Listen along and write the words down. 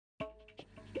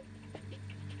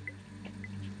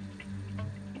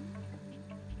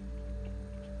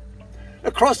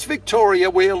Across Victoria,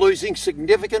 we are losing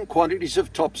significant quantities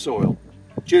of topsoil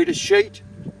due to sheet,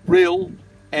 rill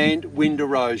and wind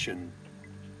erosion.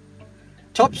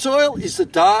 Topsoil is the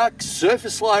dark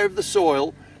surface layer of the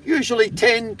soil, usually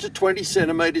 10 to 20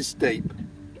 centimetres deep.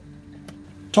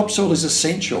 Topsoil is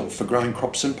essential for growing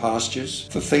crops and pastures,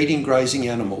 for feeding grazing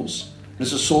animals, and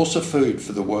is a source of food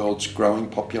for the world's growing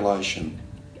population.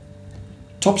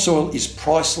 Topsoil is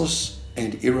priceless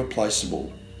and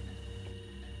irreplaceable.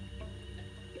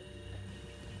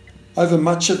 Over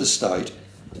much of the state,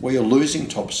 we are losing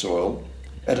topsoil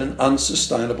at an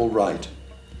unsustainable rate,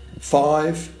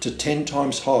 5 to 10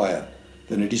 times higher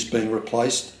than it is being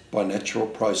replaced by natural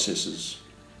processes.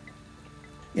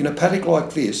 In a paddock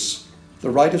like this, the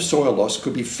rate of soil loss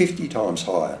could be 50 times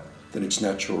higher than its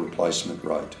natural replacement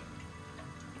rate.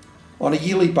 On a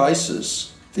yearly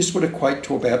basis, this would equate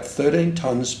to about 13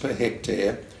 tonnes per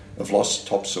hectare of lost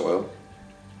topsoil,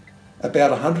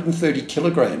 about 130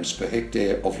 kilograms per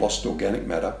hectare of lost organic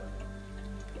matter,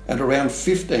 and around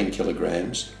 15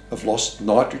 kilograms of lost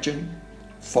nitrogen,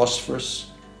 phosphorus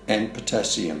and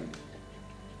potassium.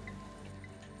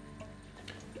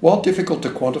 While difficult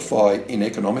to quantify in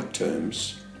economic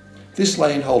terms, this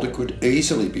landholder could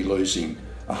easily be losing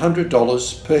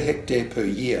 $100 per hectare per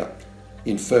year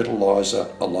in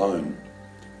fertiliser alone,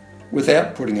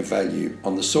 without putting a value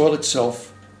on the soil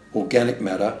itself, organic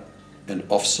matter and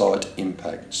off-site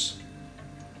impacts.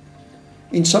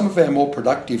 In some of our more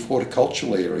productive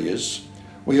horticultural areas,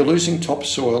 we are losing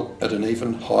topsoil at an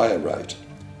even higher rate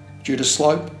due to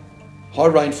slope, high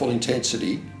rainfall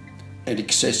intensity and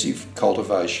excessive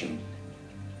cultivation.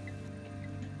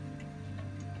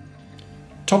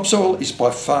 Topsoil is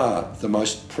by far the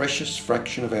most precious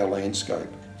fraction of our landscape.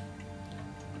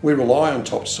 We rely on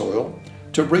topsoil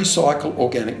to recycle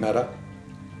organic matter,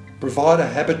 provide a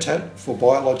habitat for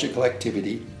biological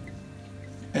activity,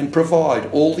 and provide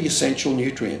all the essential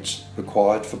nutrients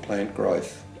required for plant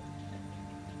growth.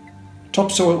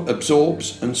 Topsoil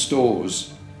absorbs and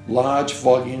stores large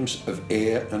volumes of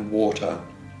air and water.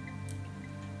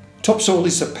 Topsoil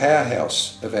is the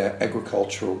powerhouse of our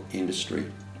agricultural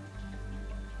industry.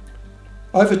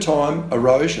 Over time,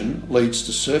 erosion leads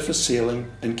to surface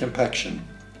sealing and compaction,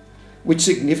 which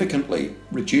significantly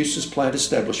reduces plant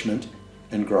establishment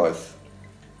and growth.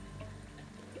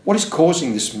 What is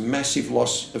causing this massive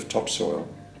loss of topsoil?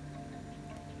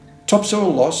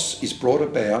 Topsoil loss is brought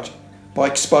about by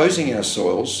exposing our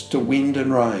soils to wind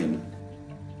and rain,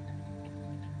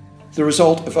 the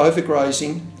result of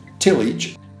overgrazing,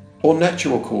 tillage, or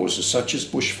natural causes such as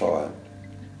bushfire.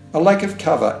 A lack of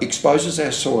cover exposes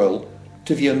our soil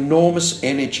to the enormous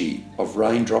energy of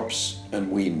raindrops and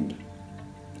wind.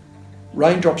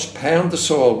 Raindrops pound the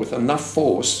soil with enough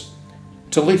force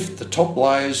to lift the top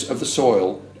layers of the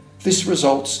soil. This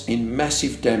results in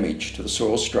massive damage to the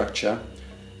soil structure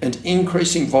and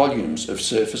increasing volumes of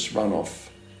surface runoff.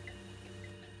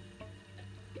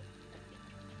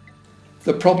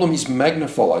 The problem is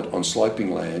magnified on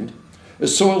sloping land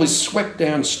as soil is swept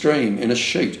downstream in a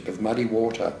sheet of muddy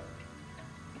water.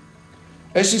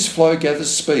 As this flow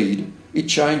gathers speed, it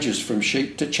changes from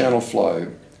sheet to channel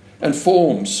flow and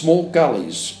forms small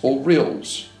gullies or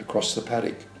rills across the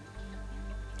paddock.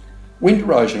 Wind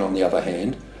erosion, on the other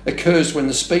hand, occurs when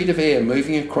the speed of air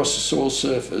moving across the soil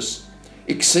surface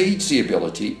exceeds the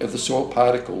ability of the soil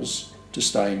particles to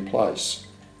stay in place.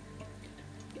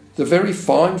 The very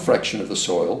fine fraction of the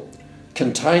soil,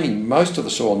 containing most of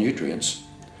the soil nutrients,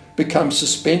 becomes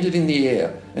suspended in the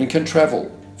air and can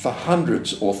travel for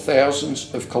hundreds or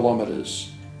thousands of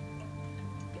kilometres.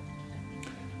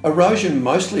 Erosion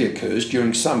mostly occurs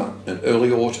during summer and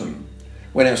early autumn,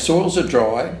 when our soils are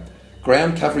dry,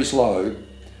 ground cover is low,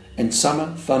 and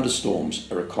summer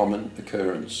thunderstorms are a common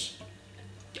occurrence.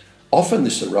 Often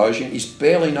this erosion is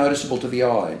barely noticeable to the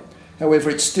eye, however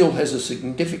it still has a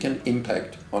significant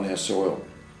impact on our soil.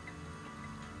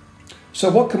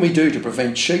 So what can we do to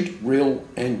prevent sheet, rill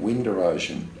and wind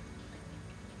erosion?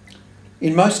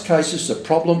 In most cases, the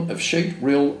problem of sheet,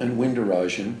 rill and wind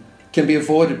erosion can be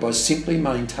avoided by simply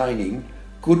maintaining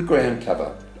good ground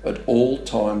cover at all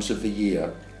times of the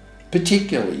year,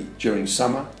 particularly during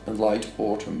summer and late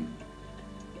autumn.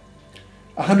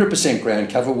 100% ground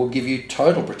cover will give you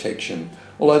total protection,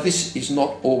 although this is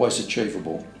not always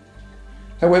achievable.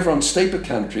 However, on steeper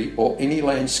country or any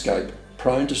landscape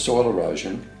prone to soil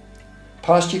erosion,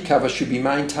 pasture cover should be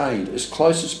maintained as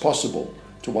close as possible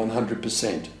to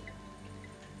 100%.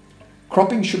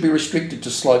 Cropping should be restricted to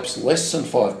slopes less than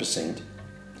 5%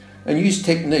 and use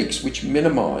techniques which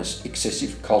minimise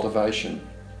excessive cultivation.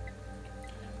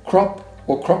 Crop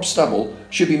or crop stubble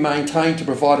should be maintained to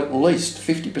provide at least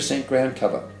 50% ground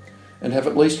cover, and have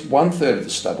at least 1/3 of the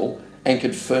stubble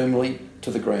anchored firmly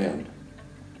to the ground.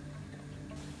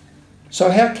 So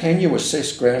how can you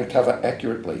assess ground cover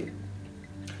accurately?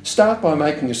 Start by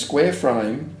making a square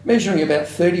frame measuring about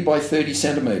 30 by 30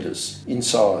 centimetres in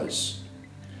size.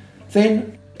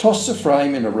 Then toss the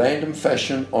frame in a random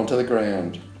fashion onto the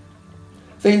ground.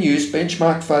 Then use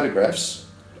benchmark photographs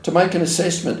to make an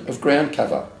assessment of ground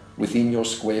cover within your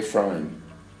square frame.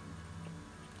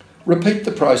 Repeat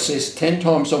the process 10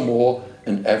 times or more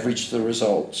and average the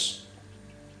results.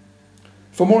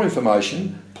 For more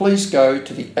information, please go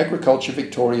to the Agriculture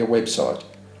Victoria website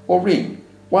or ring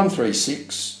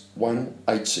 136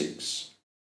 186.